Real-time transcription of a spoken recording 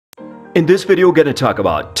In this video, we're going to talk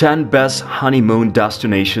about 10 best honeymoon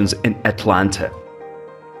destinations in Atlanta.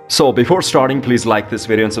 So before starting, please like this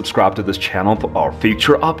video and subscribe to this channel for our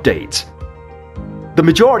future updates. The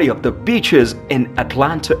majority of the beaches in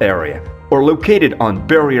Atlanta area are located on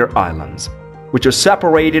barrier islands, which are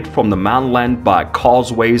separated from the mainland by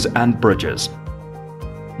causeways and bridges.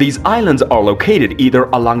 These islands are located either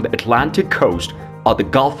along the Atlantic coast or the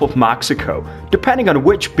Gulf of Mexico, depending on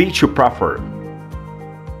which beach you prefer.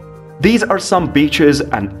 These are some beaches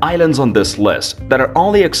and islands on this list that are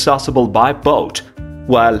only accessible by boat,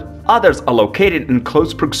 while others are located in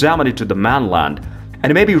close proximity to the mainland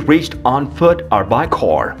and may be reached on foot or by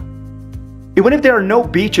car. Even if there are no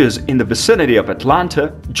beaches in the vicinity of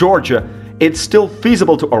Atlanta, Georgia, it's still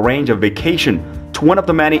feasible to arrange a vacation to one of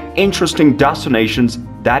the many interesting destinations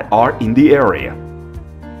that are in the area.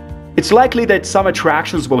 It's likely that some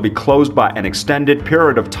attractions will be closed by an extended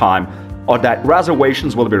period of time or that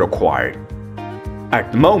reservations will be required.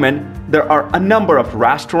 At the moment, there are a number of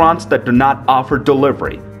restaurants that do not offer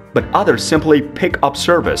delivery, but others simply pick up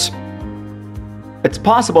service. It's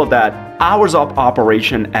possible that hours of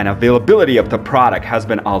operation and availability of the product has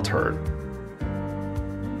been altered.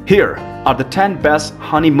 Here are the 10 best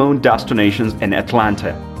honeymoon destinations in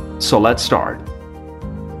Atlanta. So let's start.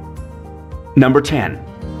 Number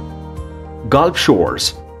 10. Gulf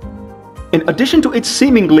Shores. In addition to its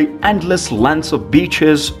seemingly endless lengths of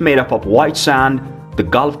beaches made up of white sand, the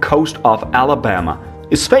Gulf Coast of Alabama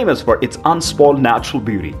is famous for its unspoiled natural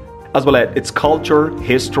beauty, as well as its culture,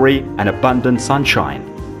 history, and abundant sunshine.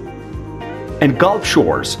 In Gulf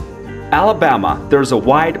Shores, Alabama, there's a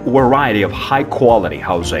wide variety of high-quality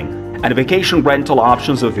housing and vacation rental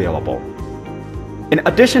options available. In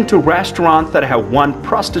addition to restaurants that have won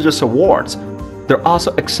prestigious awards, there are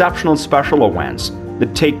also exceptional special events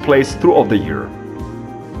that take place throughout the year.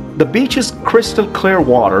 The beach's crystal clear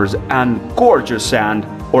waters and gorgeous sand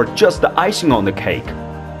are just the icing on the cake.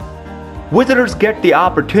 Visitors get the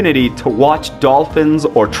opportunity to watch dolphins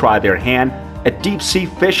or try their hand at deep-sea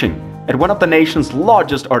fishing at one of the nation's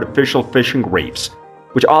largest artificial fishing reefs,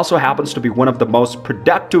 which also happens to be one of the most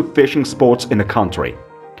productive fishing sports in the country.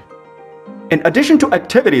 In addition to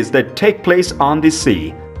activities that take place on the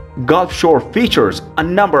sea, Gulf Shore features a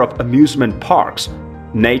number of amusement parks,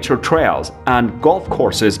 nature trails, and golf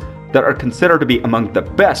courses that are considered to be among the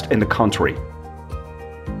best in the country.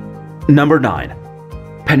 Number 9.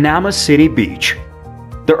 Panama City Beach.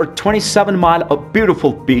 There are 27 miles of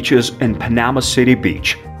beautiful beaches in Panama City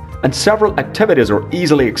Beach, and several activities are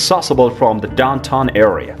easily accessible from the downtown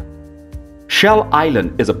area. Shell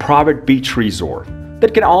Island is a private beach resort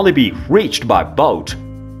that can only be reached by boat.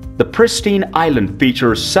 The pristine island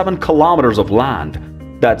features 7 kilometers of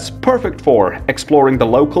land that's perfect for exploring the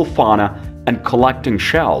local fauna and collecting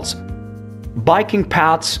shells. Biking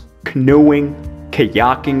paths, canoeing,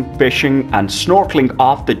 kayaking, fishing, and snorkeling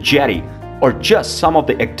off the jetty are just some of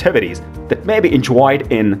the activities that may be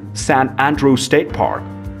enjoyed in San Andreas State Park.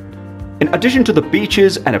 In addition to the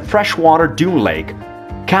beaches and a freshwater dune lake,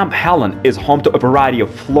 Camp Helen is home to a variety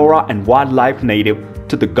of flora and wildlife native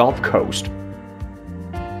to the Gulf Coast.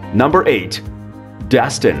 Number 8.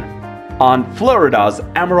 Destin. On Florida's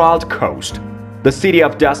Emerald Coast, the city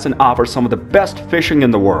of Destin offers some of the best fishing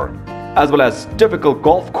in the world, as well as difficult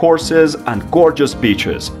golf courses and gorgeous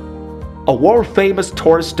beaches. A world-famous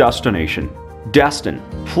tourist destination, Destin,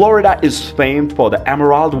 Florida is famed for the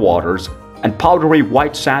emerald waters and powdery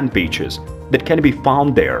white sand beaches that can be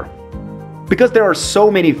found there. Because there are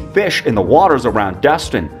so many fish in the waters around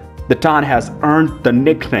Destin, the town has earned the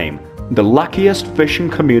nickname the luckiest fishing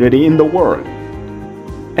community in the world.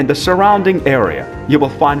 In the surrounding area, you will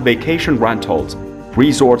find vacation rentals,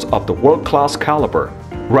 resorts of the world-class caliber,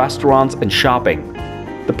 restaurants, and shopping.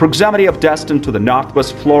 The proximity of Destin to the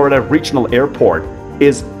Northwest Florida Regional Airport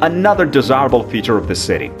is another desirable feature of the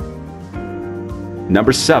city.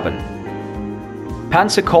 Number 7.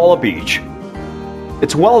 Pensacola Beach.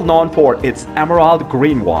 It's well known for its emerald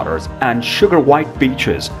green waters and sugar white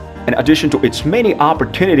beaches, in addition to its many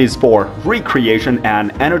opportunities for recreation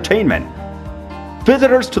and entertainment.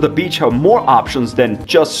 Visitors to the beach have more options than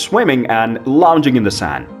just swimming and lounging in the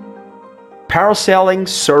sand. Parasailing,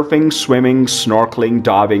 surfing, swimming, snorkeling,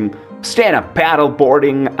 diving, stand-up paddle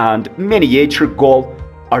boarding, and miniature golf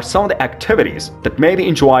are some of the activities that may be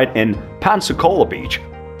enjoyed in Pensacola Beach.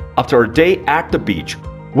 After a day at the beach,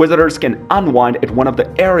 visitors can unwind at one of the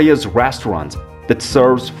area's restaurants that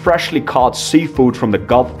serves freshly caught seafood from the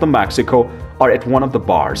Gulf of Mexico or at one of the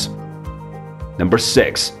bars. Number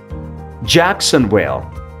 6. Jacksonville.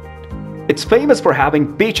 It's famous for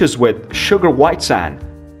having beaches with sugar white sand,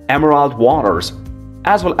 emerald waters,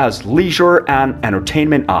 as well as leisure and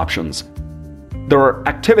entertainment options. There are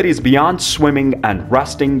activities beyond swimming and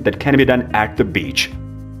resting that can be done at the beach.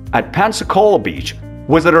 At Pensacola Beach,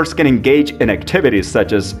 visitors can engage in activities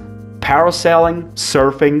such as parasailing,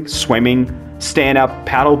 surfing, swimming, stand-up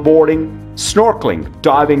paddleboarding, snorkeling,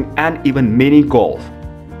 diving, and even mini golf.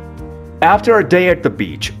 After a day at the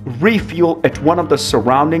beach, refuel at one of the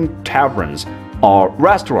surrounding taverns or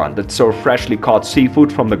restaurants that serve freshly caught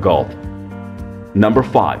seafood from the Gulf. Number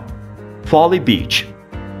 5. Folly Beach.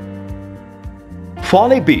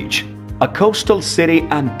 Folly Beach, a coastal city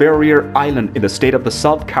and barrier island in the state of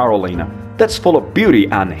South Carolina that's full of beauty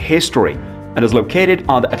and history and is located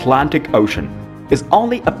on the Atlantic Ocean, is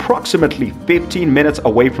only approximately 15 minutes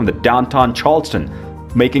away from the downtown Charleston,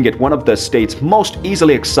 making it one of the state's most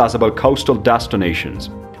easily accessible coastal destinations.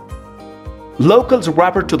 Locals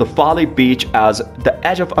refer to the Folly Beach as the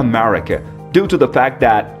Edge of America due to the fact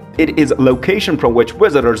that it is a location from which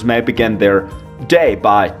visitors may begin their day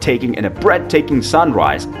by taking in a breathtaking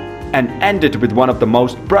sunrise and end it with one of the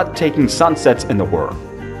most breathtaking sunsets in the world.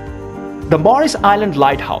 The Morris Island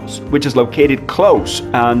Lighthouse, which is located close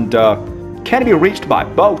and can be reached by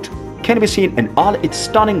boat, can be seen in all its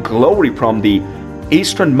stunning glory from the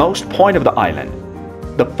easternmost point of the island.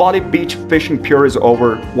 The Folly Beach fishing pier is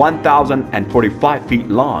over 1,045 feet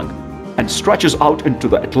long and stretches out into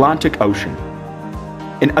the Atlantic Ocean.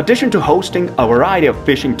 In addition to hosting a variety of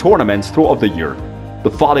fishing tournaments throughout the year,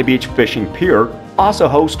 the Folly Beach Fishing Pier also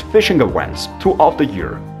hosts fishing events throughout the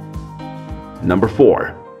year. Number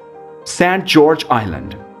 4. St. George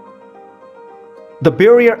Island. The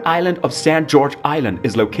barrier island of St. George Island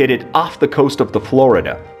is located off the coast of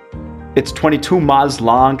Florida. It's 22 miles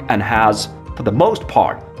long and has, for the most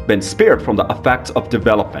part, been spared from the effects of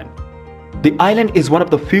development. The island is one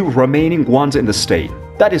of the few remaining ones in the state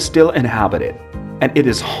that is still inhabited, and it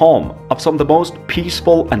is home of some of the most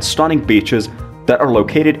peaceful and stunning beaches that are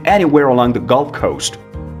located anywhere along the Gulf Coast.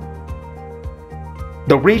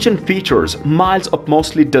 The region features miles of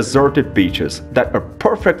mostly deserted beaches that are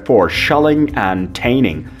perfect for shelling and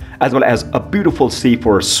tanning, as well as a beautiful sea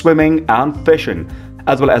for swimming and fishing,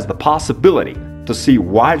 as well as the possibility to see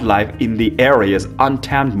wildlife in the area's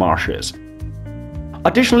untamed marshes.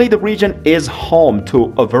 Additionally, the region is home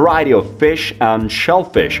to a variety of fish and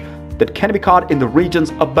shellfish that can be caught in the region's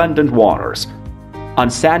abundant waters. On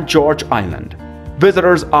St. George Island,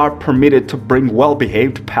 visitors are permitted to bring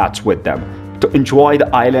well-behaved pets with them to enjoy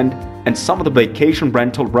the island and some of the vacation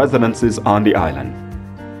rental residences on the island.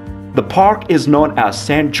 The park is known as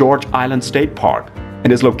St. George Island State Park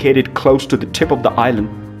and is located close to the tip of the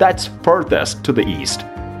island that's furthest to the east.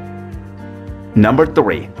 Number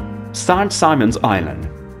 3. St. Simon's Island.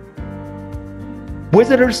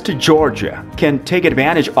 Visitors to Georgia can take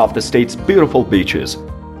advantage of the state's beautiful beaches,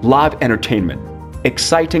 live entertainment,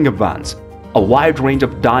 exciting events, a wide range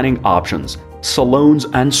of dining options, saloons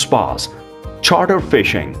and spas, charter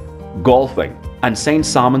fishing, golfing, and St.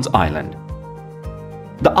 Simon's Island.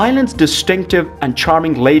 The island's distinctive and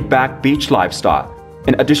charming laid-back beach lifestyle,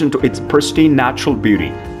 in addition to its pristine natural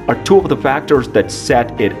beauty, are two of the factors that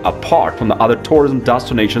set it apart from the other tourism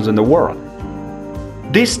destinations in the world.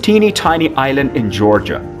 This teeny-tiny island in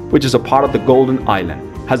Georgia, which is a part of the Golden Island,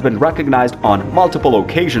 has been recognized on multiple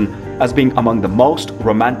occasions as being among the most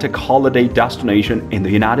romantic holiday destinations in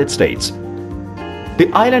the United States. The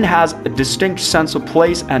island has a distinct sense of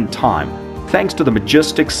place and time thanks to the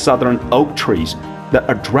majestic southern oak trees that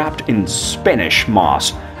are draped in Spanish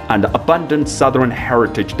moss and the abundant southern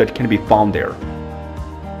heritage that can be found there.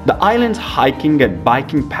 The island's hiking and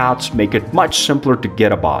biking paths make it much simpler to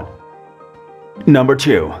get about. Number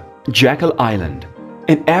 2. Jekyll Island.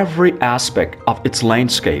 In every aspect of its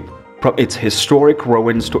landscape, from its historic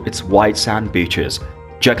ruins to its white sand beaches,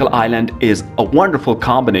 Jekyll Island is a wonderful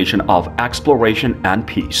combination of exploration and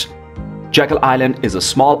peace. Jekyll Island is a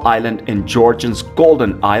small island in Georgia's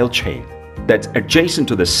Golden Isle chain that's adjacent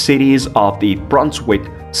to the cities of the Brunswick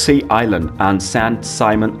Sea Island and St.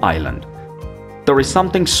 Simon Island. There is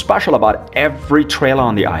something special about every trail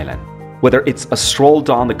on the island, whether it's a stroll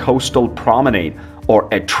down the coastal promenade or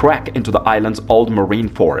a trek into the island's old marine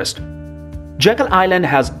forest. Jekyll Island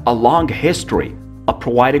has a long history of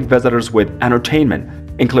providing visitors with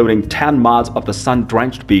entertainment, including 10 miles of the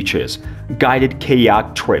sun-drenched beaches, guided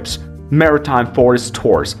kayak trips, maritime forest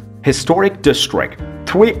tours, historic district,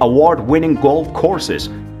 3 award-winning golf courses,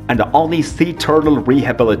 and the only sea turtle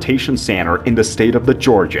rehabilitation center in the state of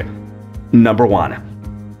Georgia. Number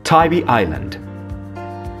 1. Tybee Island.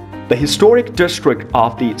 The historic district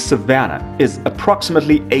of the Savannah is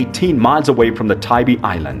approximately 18 miles away from the Tybee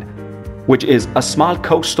Island, which is a small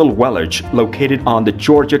coastal village located on the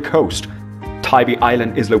Georgia coast. Tybee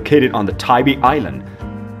Island is located on the Tybee Island.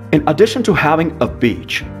 In addition to having a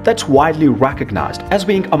beach that's widely recognized as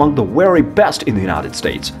being among the very best in the United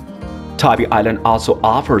States, Tybee Island also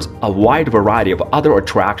offers a wide variety of other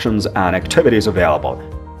attractions and activities available.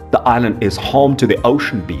 The island is home to the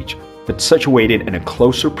Ocean Beach, that's situated in a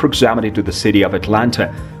closer proximity to the city of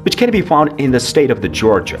Atlanta, which can be found in the state of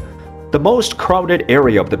Georgia. The most crowded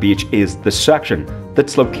area of the beach is the section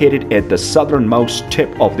that's located at the southernmost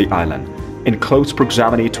tip of the island, in close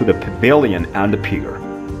proximity to the pavilion and the pier.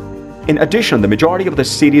 In addition, the majority of the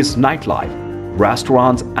city's nightlife,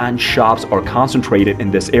 restaurants, and shops are concentrated in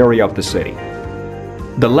this area of the city.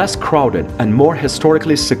 The less crowded and more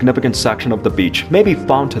historically significant section of the beach may be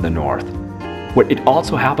found to the north, where it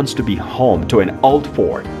also happens to be home to an old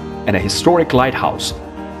fort and a historic lighthouse.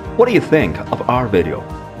 What do you think of our video?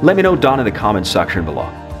 Let me know down in the comment section below.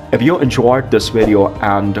 If you enjoyed this video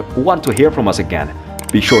and want to hear from us again,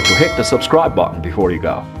 be sure to hit the subscribe button before you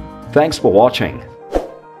go. Thanks for watching.